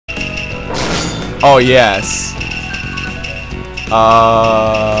Oh, yes.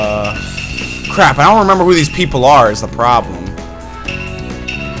 Crap, I don't remember who these people are is the problem.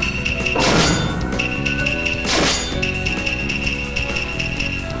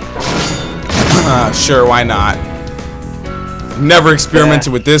 Sure, why not? Never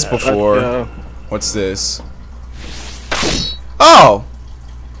experimented with this before. What's this? Oh!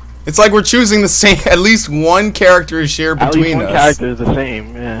 It's like we're choosing the same. At least one character is shared between us. At least one character is the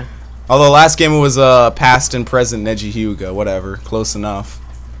same, yeah. Although last game it was past and present Neji Hyuga, whatever, close enough.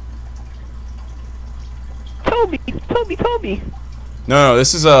 Toby. No,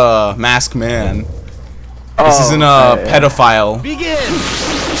 this is a masked man. Oh, this isn't a pedophile. Begin.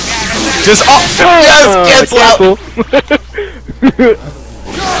 Just yes, cancel out.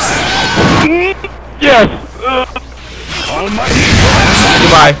 Yes.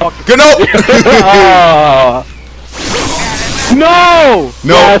 Goodbye. Good no. No.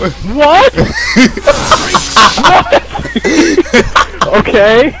 No. Yes. What? What?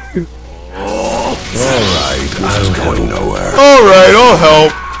 Okay. Alright, I'm going nowhere. Alright, I'll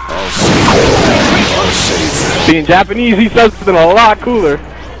help. See, in Japanese, he says something a lot cooler.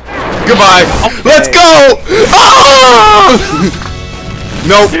 Goodbye. Okay. Let's go. Oh!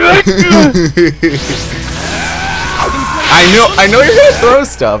 Nope. I know you're gonna throw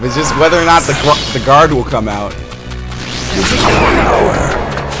stuff. It's just whether or not the guard will come out.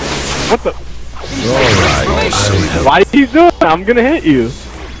 What the? Alright, Why are you doing that? I'm gonna hit you.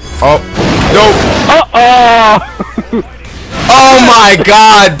 Oh, no. Oh my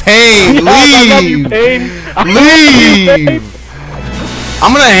God, Pain, I love leave. you, Pain. Leave.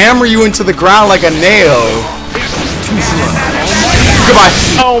 I'm gonna hammer you into the ground like a nail. Goodbye.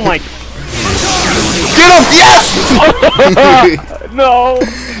 Oh my. Get him! Yes! No.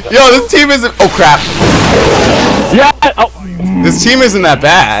 Yo, this team isn't. Oh crap. Yeah. Oh. This team isn't that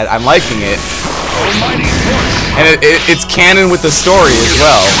bad. I'm liking it. And it's canon with the story as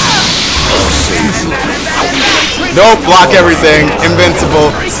well. Nope, block everything.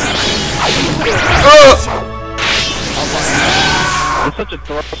 Invincible. I'm such a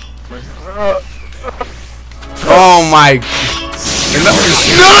thrower. Oh my. No!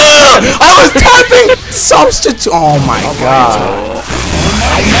 I was typing substitute. Oh my God.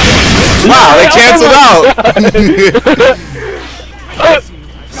 Wow, they canceled out.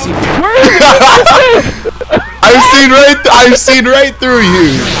 I've seen right through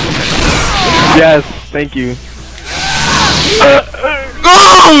you. Yes, thank you.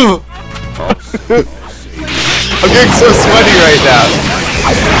 I'm getting so sweaty right now.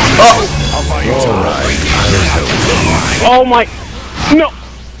 Oh my. No.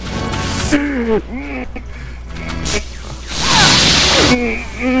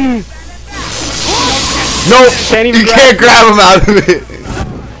 Nope. You can't grab him out of it.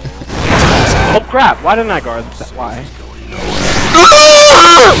 Oh crap! Why didn't I guard that? Why?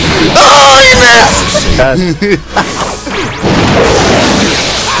 Oh, you missed.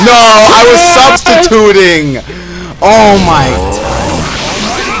 No, I was substituting. Oh my.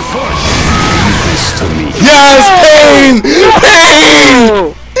 Yes, Pain!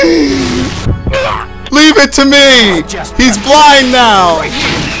 Pain! Leave it to me! He's blind now!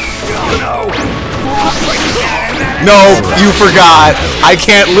 No, you forgot. I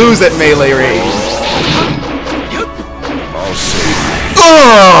can't lose at melee range.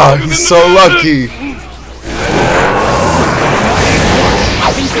 Oh, he's so lucky.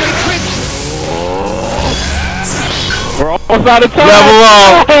 We're almost out of time. Level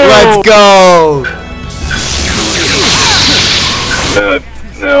up! Let's go!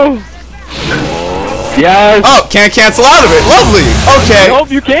 No. Yes. Oh, can't cancel out of it. Lovely. Okay. I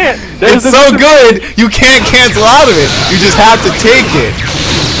hope you can't. It's so good, you can't cancel out of it. You just have to take it.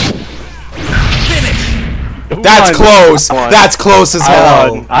 That's close. That's close as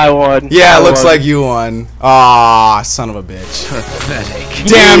hell. I won. Yeah, it looks like you won. Aw, son of a bitch.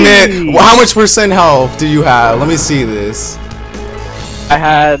 Damn it. How much percent health do you have? Let me see this. I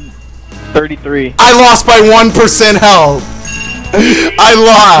had 33. I lost by 1% health. I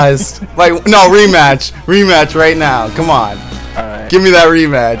lost. Like, no, rematch. Rematch right now. Come on. Alright. Give me that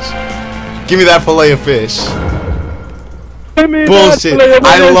rematch. Give me that fillet of fish. Bullshit.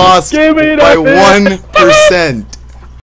 I lost by 1%.